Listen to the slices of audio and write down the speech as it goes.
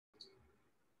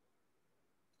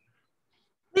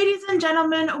and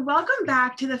gentlemen, welcome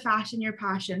back to the Fashion Your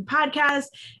Passion podcast.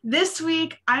 This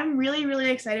week, I'm really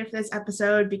excited for this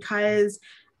episode because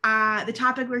the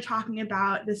topic we're talking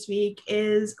about this week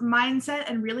is mindset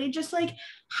and really just like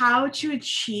how to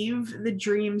achieve the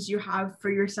dreams you have for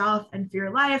yourself and for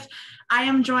your life. I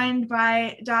am joined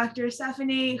by Dr.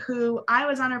 Stephanie, who I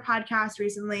was on her podcast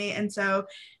recently, and so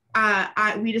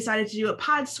we decided to do a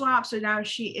pod swap. So now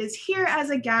she is here as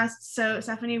a guest. So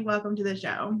Stephanie, welcome to the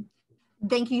show.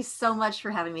 Thank you so much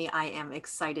for having me. I am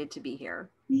excited to be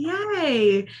here.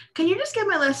 Yay. Can you just give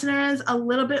my listeners a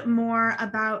little bit more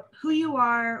about who you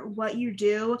are, what you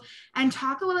do, and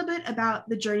talk a little bit about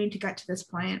the journey to get to this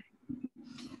point?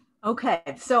 Okay,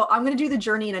 so I'm going to do the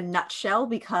journey in a nutshell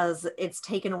because it's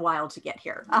taken a while to get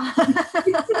here.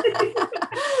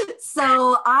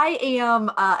 So I am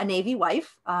a Navy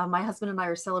wife. My husband and I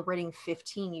are celebrating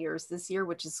 15 years this year,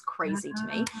 which is crazy to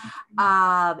me.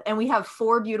 And we have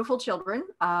 4 beautiful children.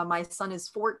 My son is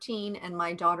 14 and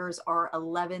my daughters are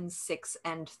 11, 6,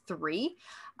 and 3.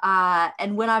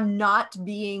 And when I'm not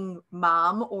being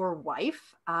mom or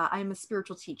wife, I'm a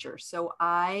spiritual teacher. So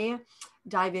I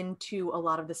dive into a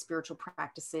lot of the spiritual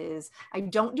practices. I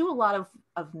don't do a lot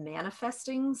of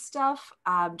manifesting stuff,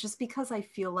 just because I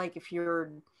feel like if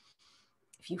you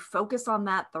focus on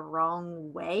that the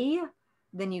wrong way,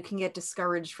 then you can get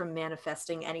discouraged from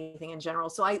manifesting anything in general.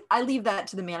 So I leave that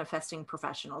to the manifesting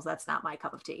professionals. That's not my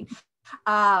cup of tea.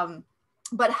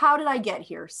 But how did I get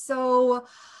here? So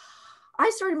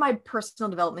I started my personal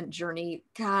development journey,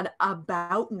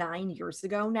 about 9 years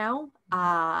ago now.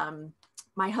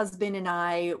 My husband and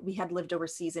I, we had lived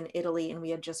overseas in Italy and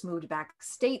we had just moved back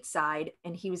stateside,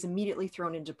 and he was immediately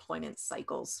thrown into deployment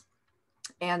cycles.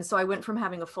 And so I went from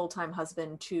having a full-time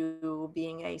husband to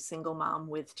being a single mom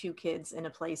with 2 kids in a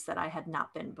place that I had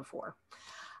not been before.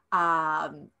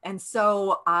 And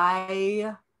so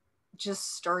I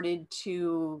just started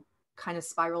to kind of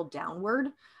spiral downward.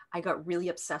 I got really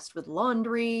obsessed with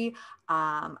laundry.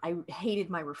 I hated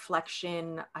my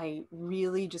reflection. I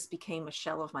really just became a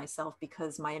shell of myself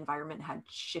because my environment had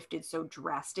shifted so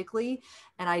drastically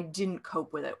and I didn't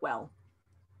cope with it well.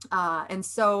 And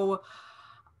so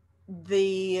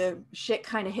the shit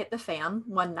kind of hit the fan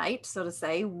one night, so to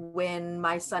say, when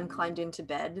my son climbed into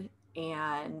bed,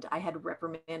 and I had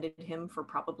reprimanded him for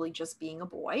probably just being a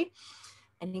boy.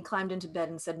 And he climbed into bed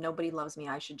and said, "Nobody loves me.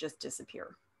 I should just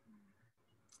disappear."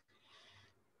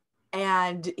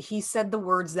 And he said the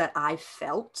words that I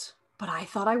felt, but I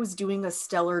thought I was doing a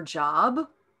stellar job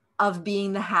of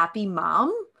being the happy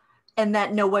mom and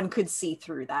that no one could see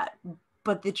through that.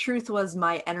 But the truth was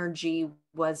my energy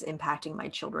was impacting my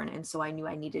children. And so I knew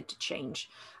I needed to change.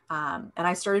 And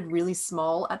I started really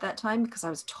small at that time because I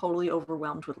was totally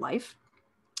overwhelmed with life.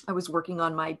 I was working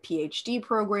on my PhD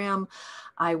program.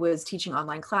 I was teaching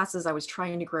online classes. I was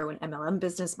trying to grow an MLM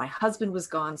business. My husband was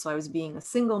gone. So I was being a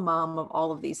single mom of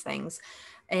all of these things.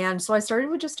 And so I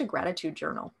started with just a gratitude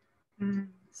journal.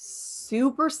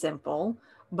 Super simple,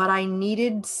 but I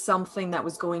needed something that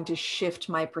was going to shift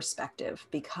my perspective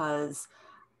because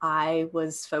I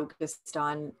was focused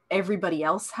on everybody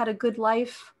else had a good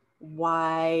life.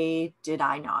 Why did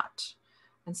I not?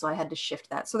 And so I had to shift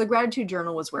that. So the gratitude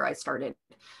journal was where I started.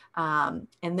 And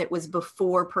it was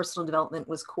before personal development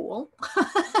was cool,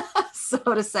 so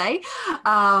to say.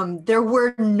 There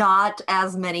were not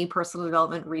as many personal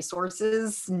development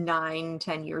resources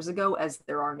 9-10 years ago as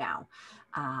there are now.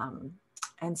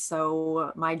 And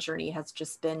so my journey has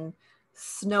just been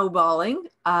snowballing.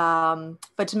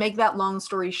 But to make that long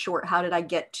story short, how did I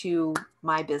get to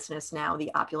my business now,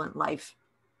 The Opulent Life?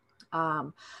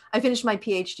 I finished my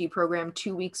PhD program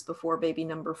 2 weeks before baby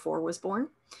number 4 was born.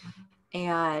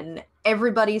 And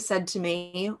everybody said to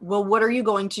me, "Well, what are you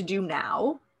going to do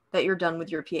now that you're done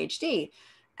with your PhD?"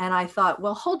 And I thought,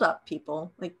 well, hold up,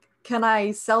 people. Like, can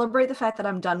I celebrate the fact that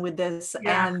I'm done with this?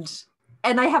 Yeah.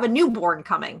 And I have a newborn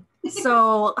coming.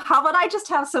 So how about I just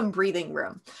have some breathing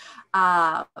room?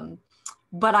 But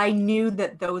I knew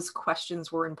that those questions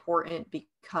were important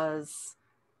because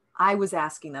I was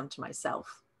asking them to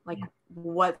myself. Like,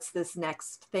 what's this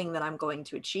next thing that I'm going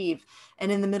to achieve?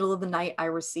 And in the middle of the night, I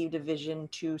received a vision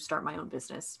to start my own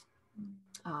business.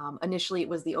 Initially, it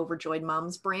was the Overjoyed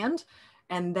Moms brand.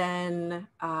 And then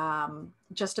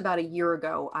just about a year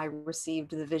ago, I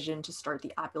received the vision to start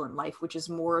The Opulent Life, which is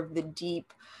more of the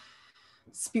deep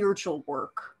spiritual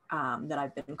work that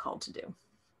I've been called to do.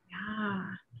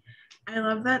 Yeah. I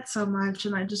love that so much,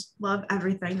 and I just love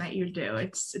everything that you do.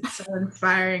 It's so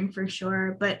inspiring for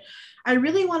sure. But I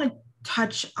really want to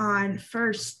touch on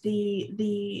first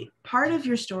the part of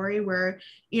your story where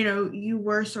you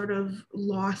were sort of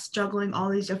lost juggling all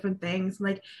these different things.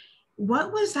 Like,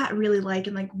 What was that really like?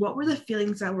 And like, what were the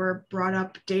feelings that were brought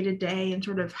up day to day, and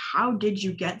sort of how did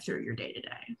you get through your day to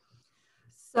day?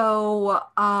 So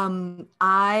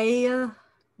I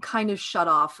kind of shut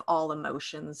off all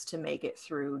emotions to make it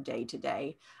through day to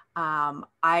day.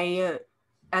 I,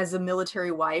 as a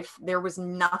military wife, there was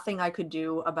nothing I could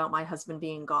do about my husband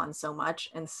being gone so much.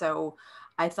 And so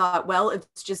I thought, well,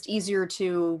 it's just easier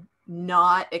to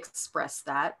not express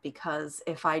that, because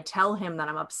if I tell him that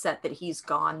I'm upset that he's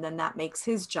gone, then that makes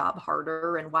his job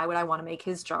harder. And why would I want to make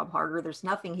his job harder? There's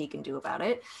nothing he can do about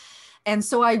it. And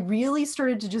so I really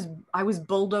started to I was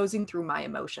bulldozing through my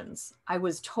emotions. I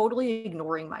was totally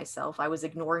ignoring myself. I was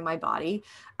ignoring my body.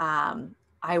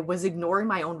 I was ignoring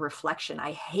my own reflection.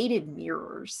 I hated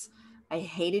mirrors. I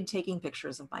hated taking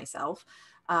pictures of myself.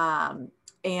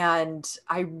 And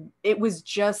it was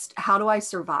just, how do I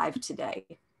survive today?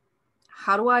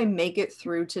 How do I make it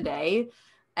through today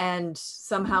and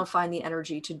somehow find the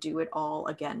energy to do it all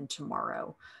again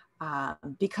tomorrow?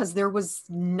 Because there was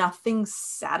nothing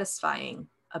satisfying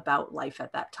about life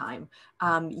at that time.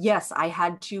 Yes, I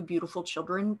had two beautiful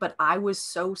children, but I was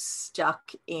so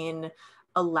stuck in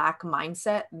a lack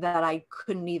mindset that I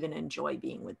couldn't even enjoy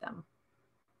being with them.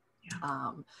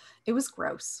 Yeah. It was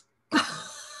gross.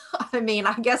 I mean,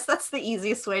 I guess that's the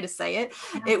easiest way to say it.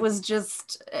 Yeah. It was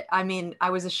just, I mean, I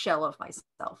was a shell of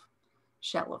myself.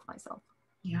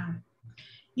 Yeah.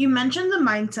 You mentioned the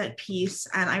mindset piece,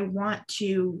 and I want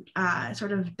to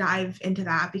sort of dive into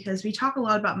that because we talk a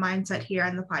lot about mindset here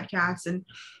on the podcast, and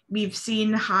we've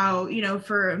seen how, you know,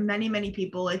 for many, many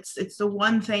people, it's the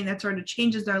one thing that sort of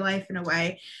changes their life in a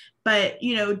way. But,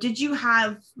 you know, did you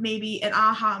have maybe an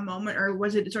aha moment, or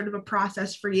was it sort of a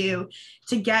process for you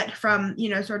to get from, you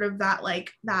know, sort of that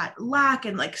like that lack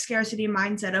and like scarcity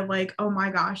mindset of like, oh my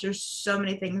gosh, there's so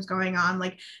many things going on.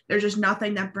 Like there's just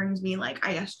nothing that brings me like,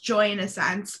 I guess, joy in a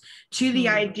sense, to the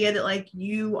idea that like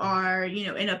you are, you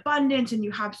know, in abundance and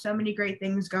you have so many great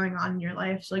things going on in your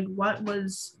life. So like, what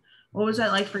was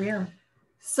that like for you?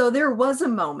 So there was a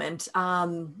moment.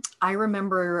 I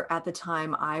remember at the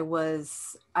time I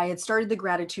had started the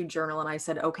gratitude journal, and I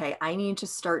said, okay, I need to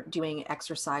start doing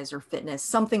exercise or fitness,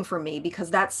 something for me, because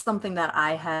that's something that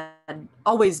I'd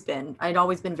always been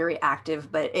very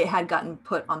active, but it had gotten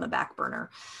put on the back burner.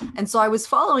 And so I was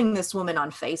following this woman on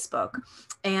Facebook,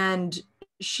 and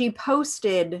she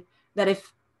posted that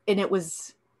it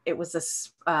was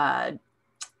a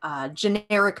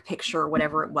generic picture or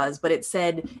whatever it was, but it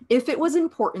said, if it was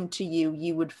important to you,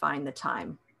 you would find the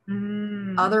time.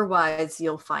 Otherwise,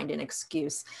 you'll find an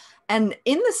excuse. And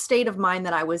in the state of mind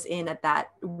that I was in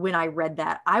when I read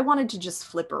that, I wanted to just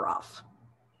flip her off.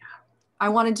 I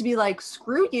wanted to be like,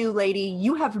 screw you, lady.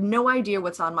 You have no idea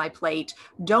what's on my plate.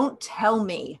 Don't tell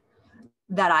me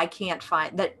that I can't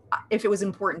find that. If it was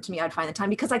important to me, I'd find the time,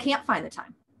 because I can't find the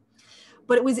time.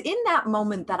 But it was in that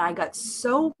moment that I got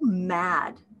so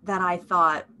mad that I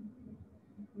thought,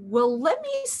 well, let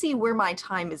me see where my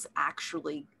time is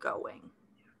actually going.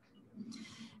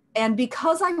 And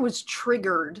because I was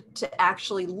triggered to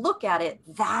actually look at it,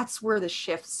 that's where the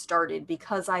shift started,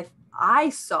 because I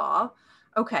saw,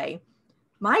 okay,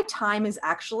 my time is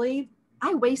actually,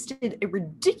 I wasted a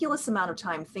ridiculous amount of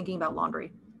time thinking about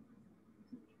laundry.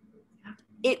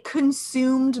 It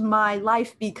consumed my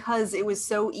life because it was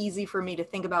so easy for me to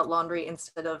think about laundry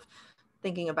instead of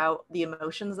thinking about the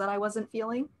emotions that I wasn't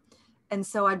feeling. And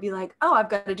so I'd be like, oh, I've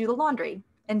got to do the laundry.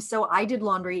 And so I did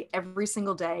laundry every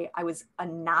single day. I was a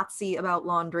Nazi about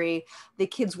laundry. The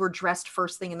kids were dressed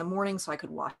first thing in the morning so I could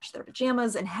wash their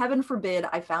pajamas. And heaven forbid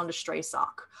I found a stray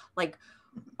sock. Like,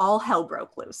 all hell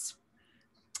broke loose.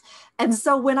 And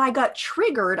so when I got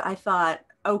triggered, I thought,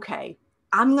 okay,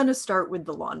 I'm going to start with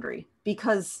the laundry,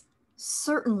 because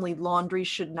certainly laundry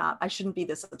I shouldn't be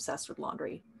this obsessed with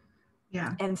laundry.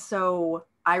 Yeah. And so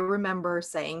I remember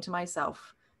saying to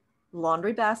myself,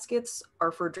 laundry baskets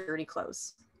are for dirty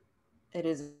clothes. It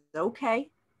is okay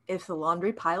if the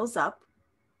laundry piles up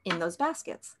in those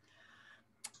baskets.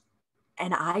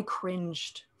 And I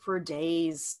cringed for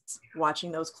days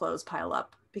watching those clothes pile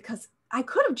up, because I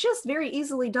could have just very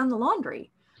easily done the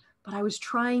laundry, but I was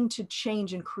trying to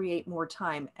change and create more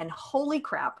time. And holy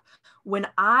crap, when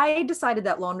I decided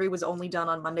that laundry was only done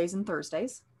on Mondays and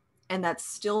Thursdays, and that's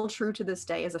still true to this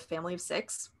day as a family of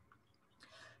 6,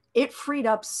 it freed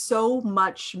up so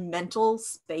much mental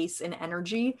space and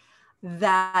energy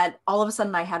that all of a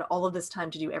sudden I had all of this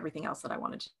time to do everything else that I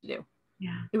wanted to do.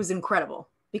 Yeah. It was incredible,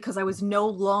 because I was no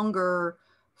longer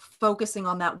focusing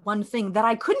on that one thing that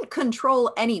I couldn't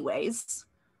control anyways,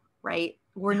 right?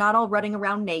 We're not all running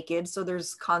around naked, so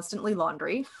there's constantly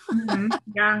laundry. Mm-hmm.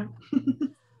 Yeah.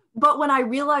 But when I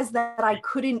realized that I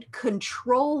couldn't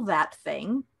control that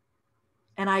thing,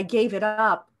 and I gave it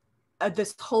up,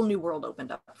 this whole new world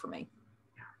opened up for me.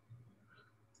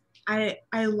 I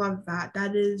love that.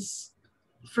 That is,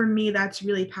 for me, that's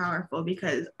really powerful,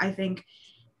 because I think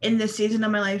in this season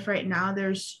of my life right now,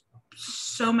 there's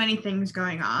so many things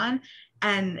going on,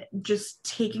 and just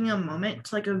taking a moment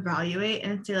to like evaluate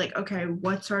and say like, okay,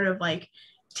 what sort of like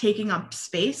taking up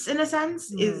space in a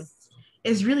sense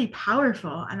is really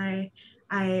powerful. And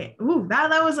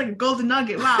that was like a golden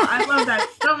nugget. Wow, I love that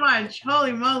so much.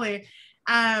 Holy moly.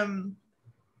 I'm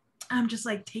just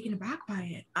like taken aback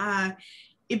by it.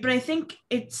 But I think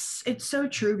it's so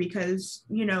true, because,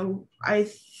 you know, I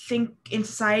think in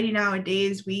society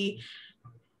nowadays, we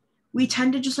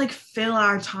tend to just like fill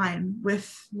our time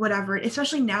with whatever,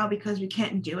 especially now because we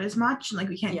can't do as much and like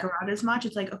we can't go out as much.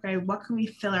 It's like, okay, what can we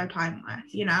fill our time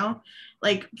with, you know?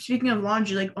 Like, speaking of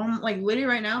laundry, like literally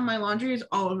right now my laundry is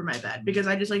all over my bed, because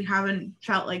I just like haven't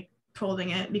felt like folding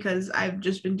it, because I've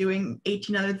just been doing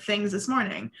 18 other things this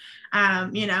morning.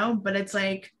 You know, but it's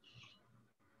like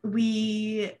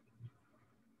we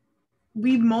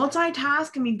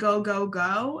multitask and we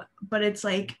go, but it's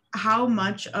like how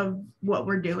much of what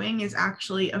we're doing is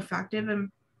actually effective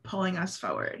in pulling us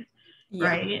forward,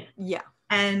 right? Yeah.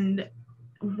 And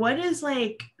what is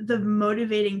like the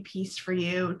motivating piece for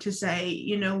you to say,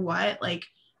 you know what, like,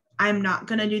 I'm not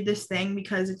gonna do this thing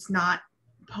because it's not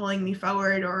pulling me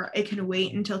forward, or it can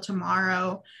wait until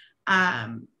tomorrow?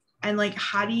 And like,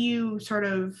 how do you sort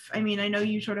of, I mean, I know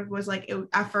you sort of was like,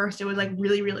 at first it was like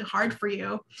really, really hard for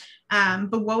you.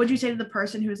 But what would you say to the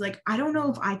person who's like, I don't know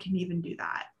if I can even do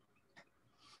that?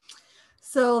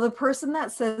 So the person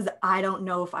that says, I don't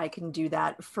know if I can do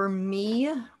that, for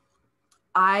me,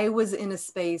 I was in a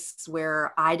space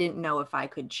where I didn't know if I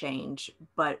could change,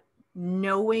 but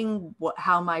knowing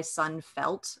how my son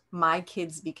felt, my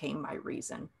kids became my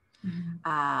reason.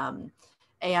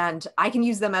 And I can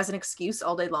use them as an excuse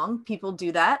all day long. People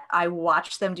do that. I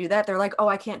watch them do that. They're like, oh,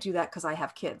 I can't do that because I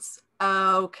have kids.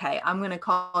 Okay, I'm going to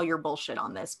call your bullshit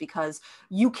on this, because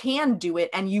you can do it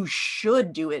and you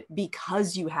should do it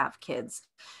because you have kids.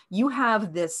 You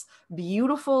have this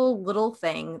beautiful little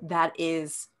thing that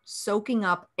is soaking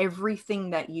up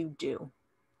everything that you do.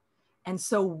 And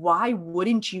so why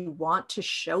wouldn't you want to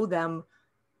show them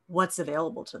what's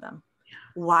available to them?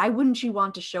 Why wouldn't you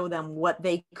want to show them what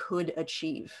they could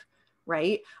achieve,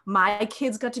 right? My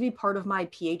kids got to be part of my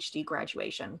PhD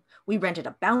graduation. We rented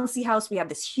a bouncy house. We had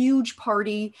this huge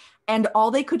party, and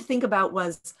all they could think about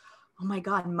was, oh my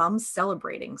God, mom's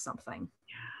celebrating something,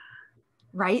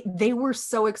 right? They were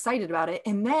so excited about it.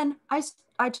 And then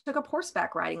I took up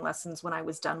horseback riding lessons when I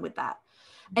was done with that.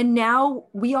 And now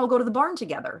we all go to the barn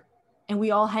together and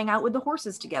we all hang out with the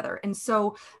horses together. And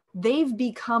so they've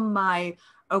become my,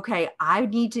 okay, I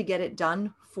need to get it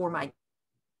done for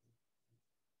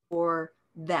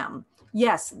them.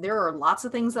 Yes, there are lots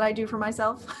of things that I do for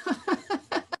myself,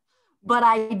 but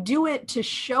I do it to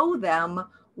show them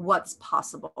what's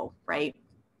possible, right?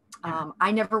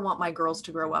 I never want my girls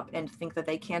to grow up and think that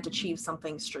they can't achieve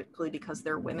something strictly because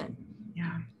they're women.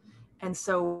 Yeah. And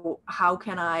so how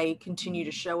can I continue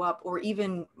to show up, or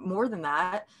even more than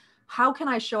that, how can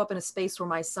I show up in a space where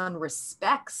my son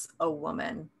respects a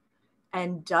woman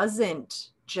and doesn't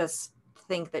just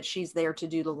think that she's there to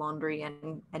do the laundry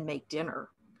and make dinner?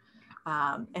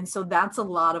 And so that's a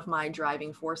lot of my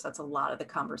driving force. That's a lot of the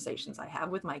conversations I have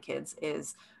with my kids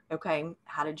is, okay,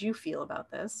 how did you feel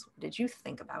about this? What did you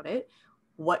think about it?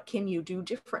 What can you do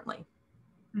differently?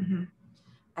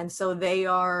 And so they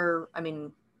are, I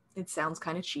mean, it sounds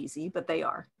kind of cheesy, but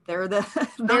they're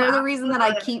the reason that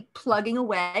I keep plugging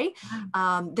away.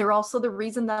 They're also the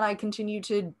reason that I continue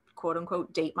to quote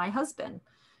unquote date my husband.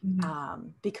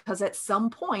 Because at some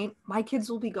point my kids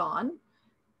will be gone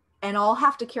and I'll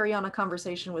have to carry on a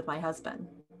conversation with my husband.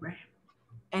 Right.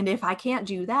 And if I can't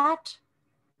do that,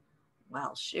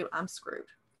 well, shoot, I'm screwed.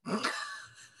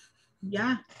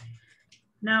 Yeah.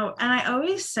 No, and I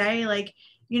always say, like,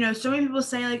 you know, so many people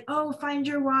say like, oh, find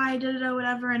your why,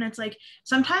 whatever. And it's like,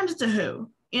 sometimes it's a who,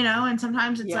 you know, and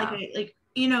sometimes it's like,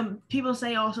 you know, people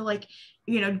say also like,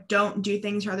 you know, don't do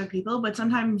things for other people, but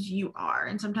sometimes you are.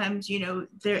 And sometimes, you know,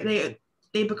 they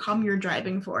become your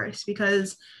driving force,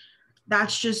 because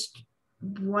that's just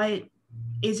what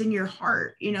is in your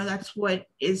heart. You know, that's what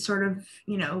is sort of,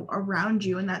 you know, around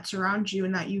you and that surrounds you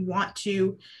and that you want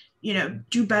to, you know,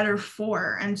 do better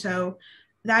for. And so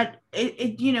that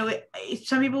you know,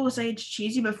 some people will say it's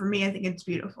cheesy, but for me, I think it's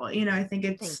beautiful. You know, I think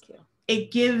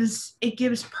it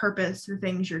gives purpose to the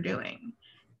things you're doing.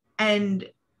 And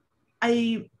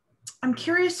I'm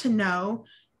curious to know,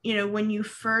 when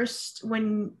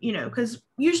because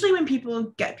usually when people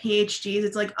get PhDs,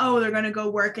 it's like, oh, they're going to go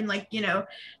work in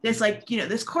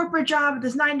this corporate job,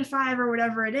 this 9 to 5 or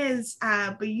whatever it is.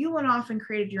 But you went off and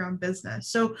created your own business.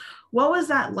 So what was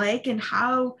that like? And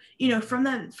how, from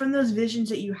those visions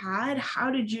that you had, how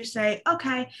did you say,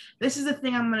 okay, this is the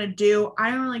thing I'm going to do.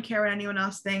 I don't really care what anyone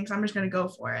else thinks. I'm just going to go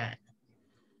for it.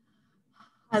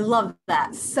 I love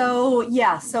that. So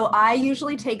I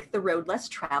usually take the road less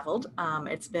traveled.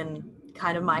 It's been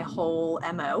kind of my whole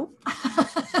MO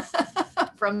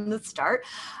from the start.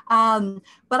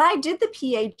 But I did the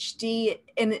PhD,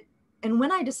 and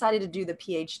when I decided to do the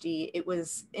PhD, it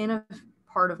was in a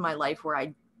part of my life where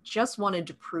I just wanted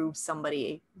to prove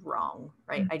somebody wrong,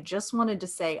 right? I just wanted to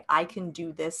say, I can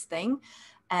do this thing.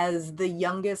 As the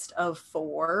youngest of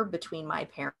 4 between my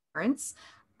parents,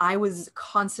 I was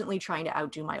constantly trying to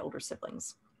outdo my older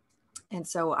siblings. And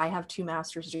so I have 2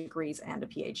 master's degrees and a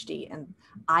PhD. And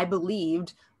I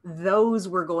believed those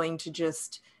were going to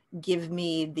just give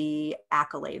me the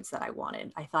accolades that I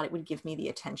wanted. I thought it would give me the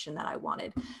attention that I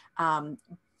wanted.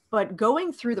 But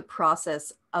going through the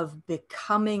process of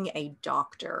becoming a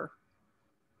doctor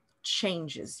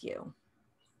changes you.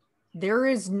 There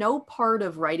is no part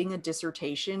of writing a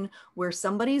dissertation where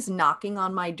somebody's knocking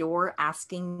on my door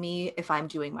asking me if I'm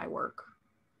doing my work.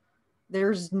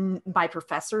 My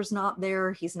professor's not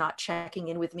there. He's not checking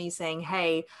in with me saying,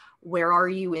 hey, where are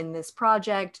you in this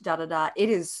project? Da, da, da. It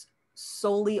is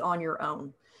solely on your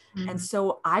own. Mm-hmm. And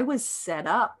so I was set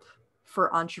up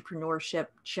for entrepreneurship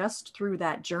just through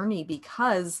that journey,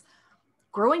 because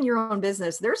growing your own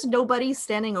business, there's nobody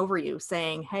standing over you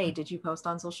saying, hey, did you post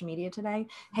on social media today?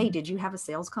 Hey, did you have a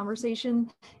sales conversation?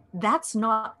 That's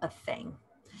not a thing.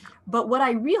 But what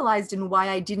I realized, and why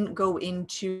I didn't go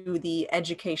into the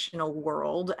educational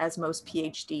world as most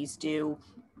PhDs do,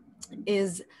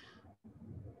 is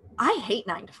I hate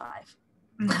 9 to 5.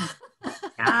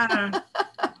 Yeah.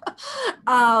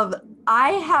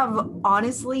 I have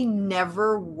honestly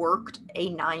never worked a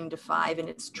 9 to 5 in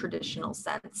its traditional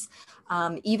sense.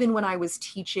 Even when I was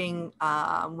teaching,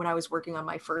 when I was working on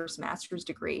my first master's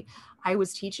degree, I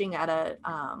was teaching at a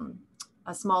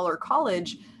smaller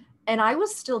college, and I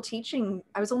was still teaching.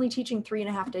 I was only teaching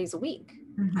 3.5 days a week.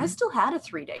 Mm-hmm. I still had a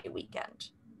 3-day weekend.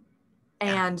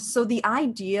 Yeah. And so the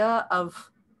idea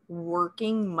of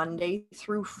working Monday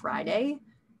through Friday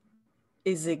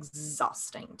is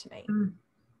exhausting to me.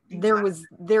 Exactly.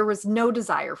 There was no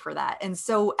desire for that. And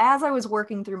so as I was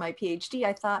working through my PhD,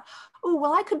 I thought, oh,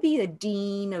 well, I could be a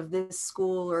dean of this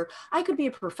school, or I could be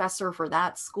a professor for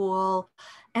that school.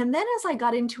 And then as I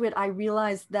got into it, I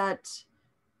realized that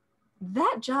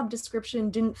job description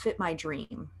didn't fit my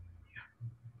dream.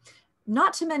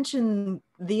 Not to mention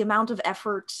the amount of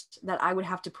effort that I would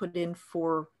have to put in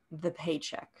for the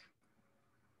paycheck.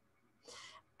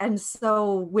 And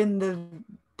so when the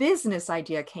business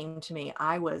idea came to me,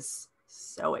 I was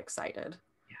so excited.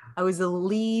 Yeah. I was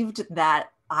relieved that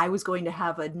I was going to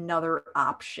have another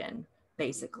option,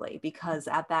 basically, because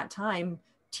at that time,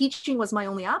 teaching was my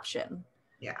only option.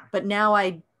 Yeah. But now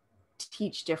I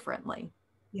teach differently.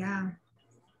 Yeah.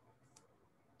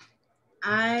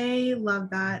 I love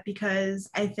that,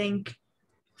 because I think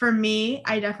for me,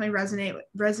 I definitely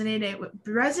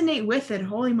resonate with it,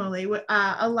 holy moly,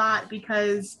 a lot,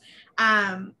 because,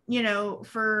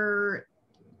 for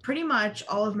pretty much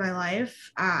all of my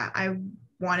life, I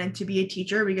wanted to be a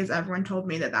teacher because everyone told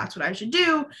me that that's what I should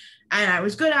do, and I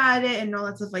was good at it and all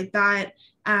that stuff like that.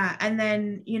 And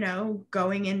then,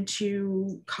 going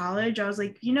into college, I was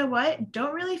like, you know what?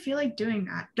 Don't really feel like doing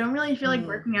that. Don't really feel like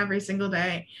working every single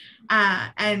day.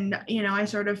 And, I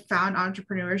sort of found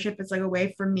entrepreneurship as like a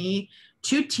way for me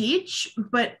to teach,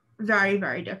 but very,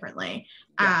 very differently.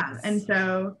 Yes. And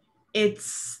so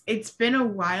it's been a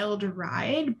wild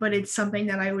ride, but it's something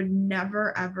that I would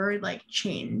never, ever like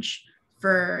change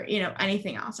for,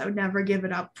 anything else. I would never give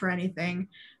it up for anything,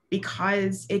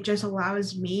 because it just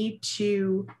allows me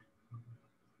to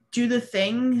do the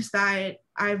things that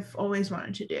I've always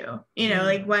wanted to do.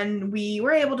 Like when we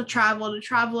were able to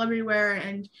travel everywhere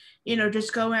and,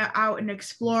 just go out and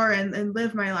explore and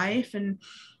live my life, and,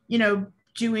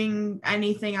 doing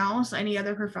anything else, any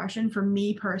other profession, for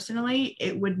me personally,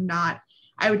 I would not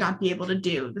be able to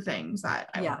do the things that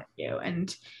I want to do.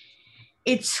 And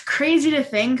it's crazy to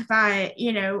think that,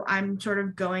 I'm sort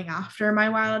of going after my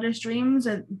wildest dreams,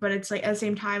 but it's like at the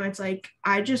same time, it's like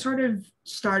I just sort of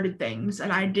started things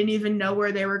and I didn't even know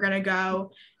where they were going to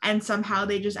go, and somehow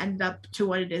they just ended up to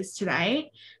what it is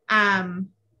today. And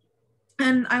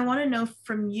I want to know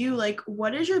from you, like,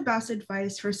 what is your best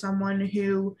advice for someone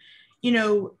who,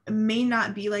 may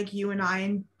not be like you and I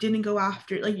and didn't go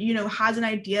after, like, has an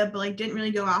idea, but like didn't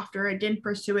really go after it, didn't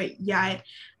pursue it yet,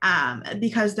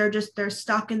 because they're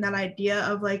stuck in that idea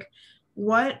of like,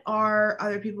 what are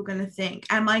other people going to think?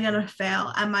 Am I going to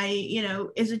fail? Am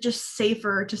I, is it just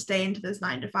safer to stay into this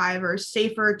 9 to 5, or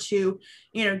safer to,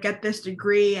 get this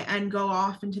degree and go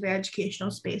off into the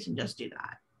educational space and just do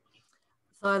that?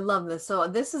 So I love this. So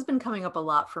this has been coming up a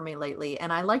lot for me lately.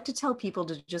 And I like to tell people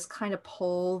to just kind of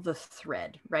pull the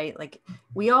thread, right? Like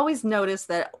we always notice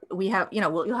that we have,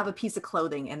 you'll have a piece of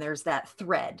clothing and there's that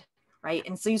thread, right?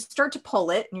 And so you start to pull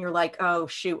it and you're like, oh,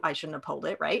 shoot, I shouldn't have pulled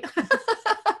it, right?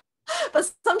 But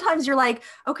sometimes you're like,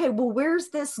 okay, well, where's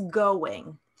this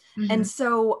going? Mm-hmm. And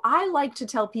so I like to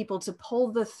tell people to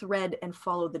pull the thread and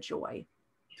follow the joy.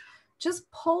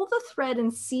 Just pull the thread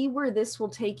and see where this will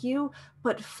take you,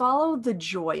 but follow the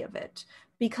joy of it.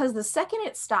 Because the second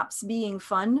it stops being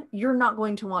fun, you're not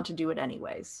going to want to do it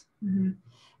anyways. Mm-hmm.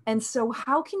 And so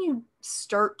how can you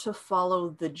start to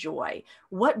follow the joy?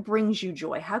 What brings you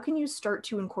joy? How can you start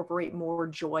to incorporate more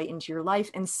joy into your life?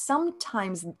 And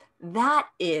sometimes that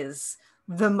is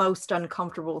the most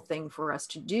uncomfortable thing for us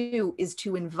to do, is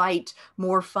to invite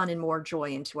more fun and more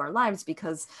joy into our lives,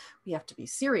 because we have to be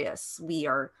serious. We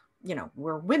are,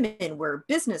 we're women, we're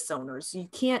business owners. You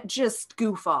can't just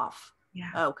goof off. Yeah.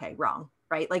 Okay, wrong,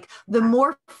 right? Like the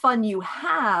more fun you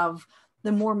have,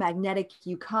 the more magnetic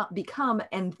you become,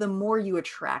 and the more you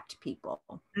attract people.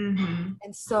 Mm-hmm.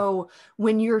 And so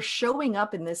when you're showing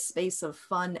up in this space of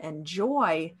fun and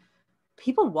joy,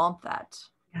 people want that.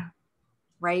 Yeah.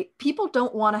 Right? People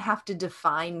don't want to have to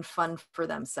define fun for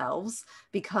themselves,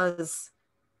 because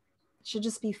it should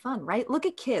just be fun, right? Look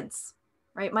at kids,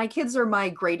 right? My kids are my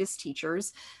greatest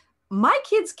teachers. My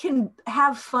kids can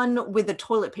have fun with a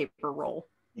toilet paper roll.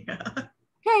 Yeah.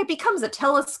 Okay, it becomes a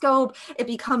telescope. It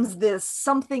becomes this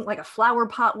something like a flower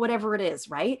pot, whatever it is,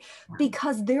 right?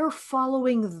 Because they're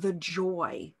following the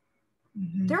joy.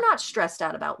 Mm-hmm. They're not stressed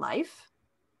out about life.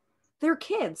 They're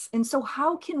kids. And so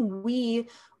how can we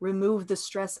remove the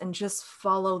stress and just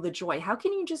follow the joy? How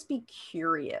can you just be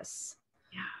curious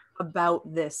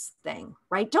about this thing,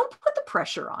 right? Don't put the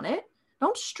pressure on it.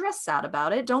 Don't stress out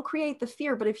about it. Don't create the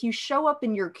fear. But if you show up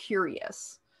and you're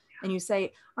curious and you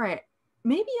say, all right,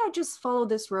 maybe I just follow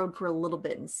this road for a little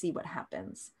bit and see what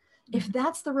happens. Mm-hmm. If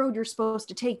that's the road you're supposed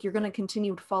to take, you're going to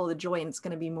continue to follow the joy, and it's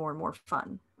going to be more and more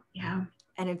fun. Yeah.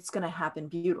 And it's going to happen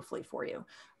beautifully for you.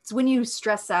 It's when you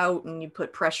stress out and you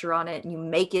put pressure on it and you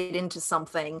make it into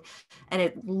something and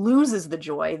it loses the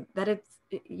joy, that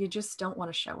you just don't want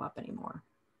to show up anymore.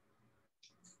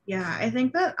 Yeah, I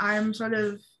think that I'm sort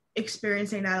of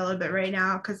experiencing that a little bit right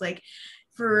now, because like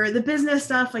for the business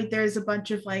stuff, like there's a bunch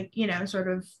of like, sort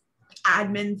of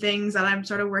admin things that I'm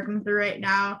sort of working through right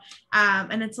now,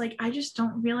 and it's like I just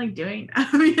don't feel like doing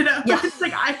them. Yeah. It's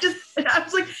like I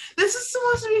was like, this is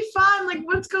supposed to be fun, like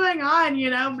what's going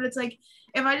on, but it's like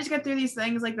if I just get through these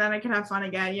things, like then I can have fun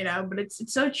again, but it's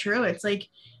so true. It's like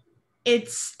and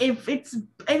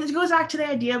it goes back to the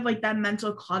idea of like that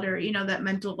mental clutter, that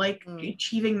mental like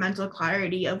achieving mental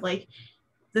clarity of like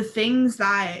the things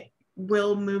that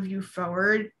will move you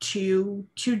forward to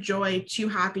joy, to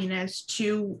happiness,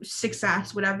 to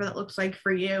success, whatever that looks like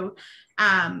for you,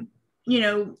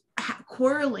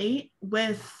 correlate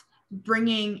with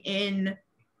bringing in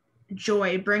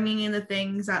joy, bringing in the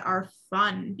things that are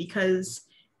fun, because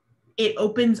it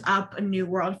opens up a new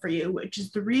world for you, which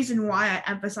is the reason why I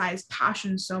emphasize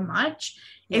passion so much,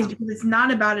 is because it's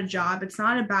not about a job. It's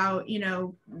not about,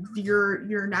 your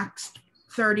next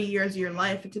 30 years of your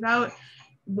life. It's about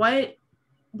what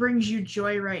brings you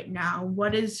joy right now.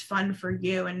 What is fun for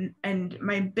you? And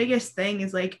my biggest thing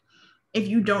is like, if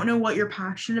you don't know what you're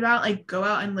passionate about, like go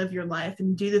out and live your life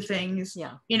and do the things,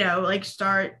 like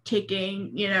start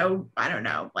taking, I don't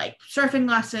know, like surfing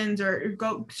lessons, or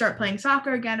go start playing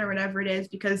soccer again, or whatever it is,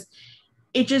 because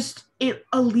it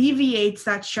alleviates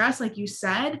that stress, like you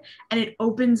said, and it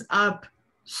opens up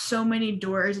so many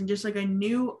doors and just like a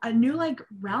new like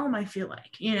realm, I feel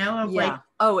like, of like,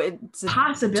 it's a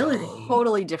possibility,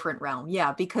 totally different realm.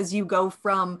 Yeah, because you go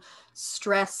from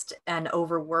stressed and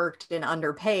overworked and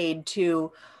underpaid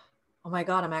to, oh my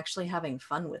God, I'm actually having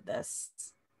fun with this.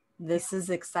 This is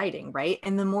exciting, right?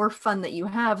 And the more fun that you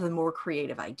have, the more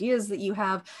creative ideas that you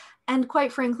have, and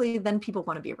quite frankly, then people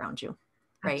want to be around you,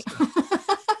 right?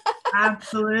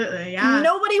 Absolutely. Yeah.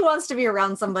 Nobody wants to be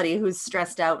around somebody who's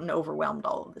stressed out and overwhelmed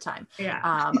all of the time. Yeah.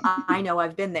 I know,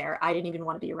 I've been there. I didn't even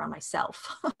want to be around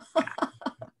myself.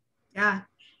 Yeah.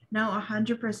 No,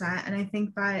 100%. And I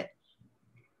think that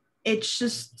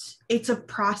it's a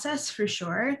process for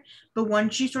sure. But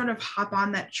once you sort of hop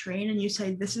on that train and you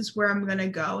say, this is where I'm going to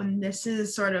go, and this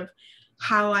is sort of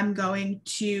how I'm going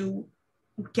to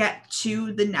get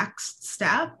to the next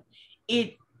step,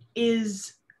 it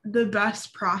is the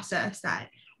best process that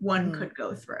one could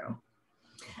go through.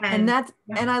 And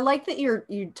I like that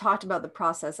you talked about the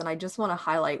process, and I just want to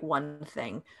highlight one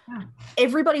thing. Yeah.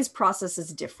 Everybody's process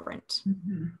is different.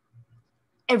 Mm-hmm.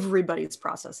 Everybody's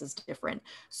process is different.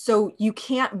 So you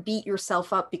can't beat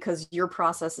yourself up because your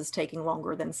process is taking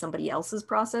longer than somebody else's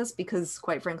process, because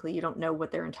quite frankly, you don't know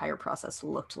what their entire process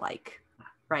looked like.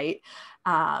 Right?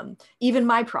 Even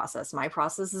my process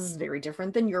is very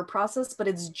different than your process, but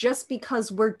it's just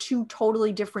because we're two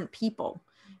totally different people.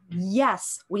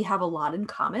 Yes, we have a lot in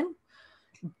common,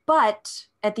 but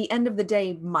at the end of the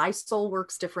day, my soul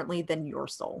works differently than your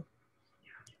soul.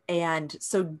 And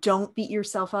so don't beat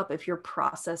yourself up if your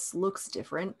process looks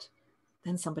different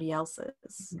than somebody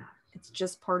else's. Yeah. It's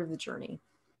just part of the journey.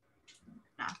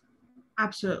 Yeah,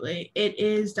 absolutely. It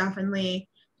is definitely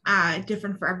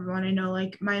different for everyone. I know,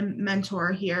 like, my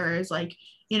mentor here is like,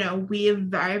 you know, we have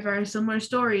very, very similar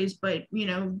stories, but, you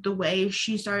know, the way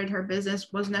she started her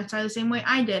business wasn't necessarily the same way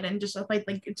I did. And just like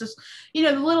it's just, you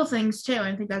know, the little things too.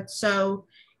 I think that's so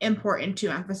important to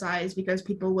emphasize, because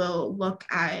people will look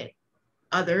at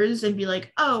others and be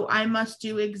like, oh, I must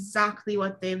do exactly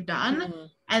what they've done. Mm-hmm.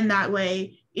 And that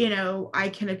way, you know, I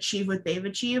can achieve what they've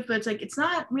achieved. But it's like, it's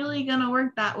not really going to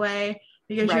work that way,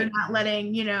 because right. You're not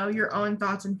letting, you know, your own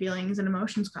thoughts and feelings and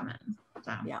emotions come in.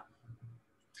 So yeah.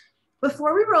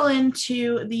 Before we roll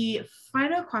into the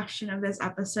final question of this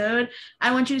episode,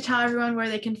 I want you to tell everyone where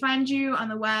they can find you on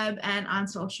the web and on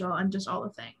social and just all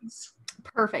the things.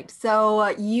 Perfect. So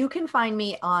you can find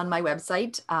me on my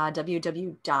website,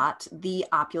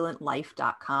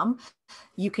 www.theopulentlife.com.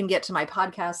 You can get to my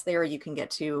podcast there. You can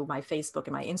get to my Facebook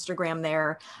and my Instagram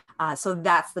there. So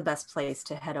that's the best place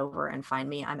to head over and find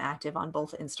me. I'm active on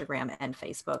both Instagram and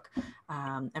Facebook.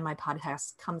 And my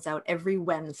podcast comes out every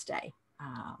Wednesday.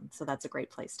 So that's a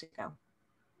great place to go.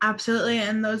 Absolutely.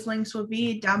 And those links will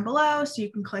be down below, so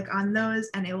you can click on those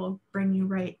and it will bring you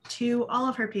right to all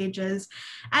of her pages.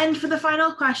 And for the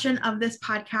final question of this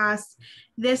podcast,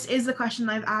 this is the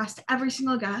question I've asked every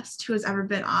single guest who has ever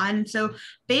been on. So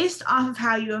based off of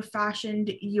how you have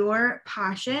fashioned your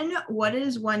passion, what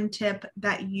is one tip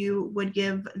that you would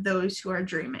give those who are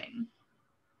dreaming?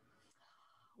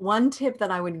 One tip that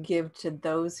I would give to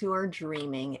those who are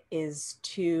dreaming is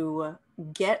to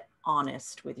get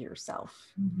honest with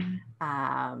yourself.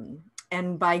 Mm-hmm.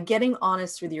 And by getting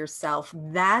honest with yourself,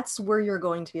 that's where you're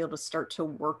going to be able to start to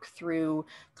work through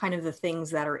kind of the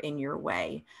things that are in your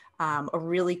way. A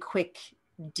really quick,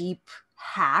 deep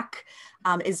hack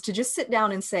is to just sit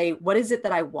down and say, what is it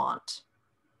that I want?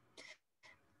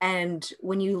 And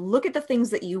when you look at the things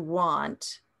that you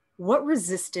want, what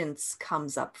resistance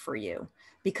comes up for you?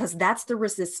 Because that's the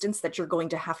resistance that you're going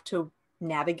to have to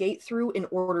navigate through in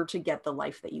order to get the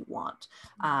life that you want.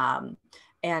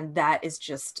 And that is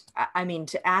just, I mean,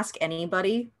 to ask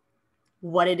anybody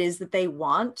what it is that they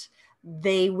want,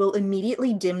 they will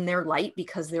immediately dim their light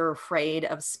because they're afraid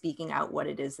of speaking out what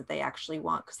it is that they actually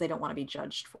want, because they don't want to be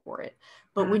judged for it.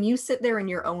 But when you sit there in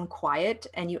your own quiet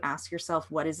and you ask yourself,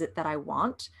 what is it that I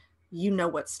want? You know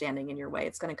what's standing in your way.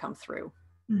 It's going to come through.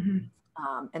 Mm-hmm.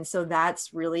 And so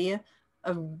that's really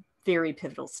a very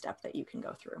pivotal step that you can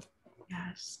go through.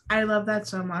 Yes, I love that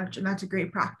so much. And that's a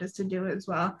great practice to do as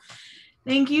well.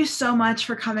 Thank you so much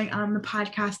for coming on the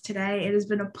podcast today. It has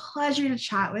been a pleasure to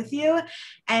chat with you.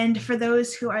 And for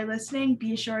those who are listening,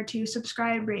 be sure to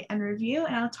subscribe, rate, and review.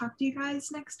 And I'll talk to you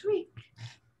guys next week.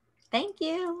 Thank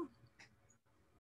you.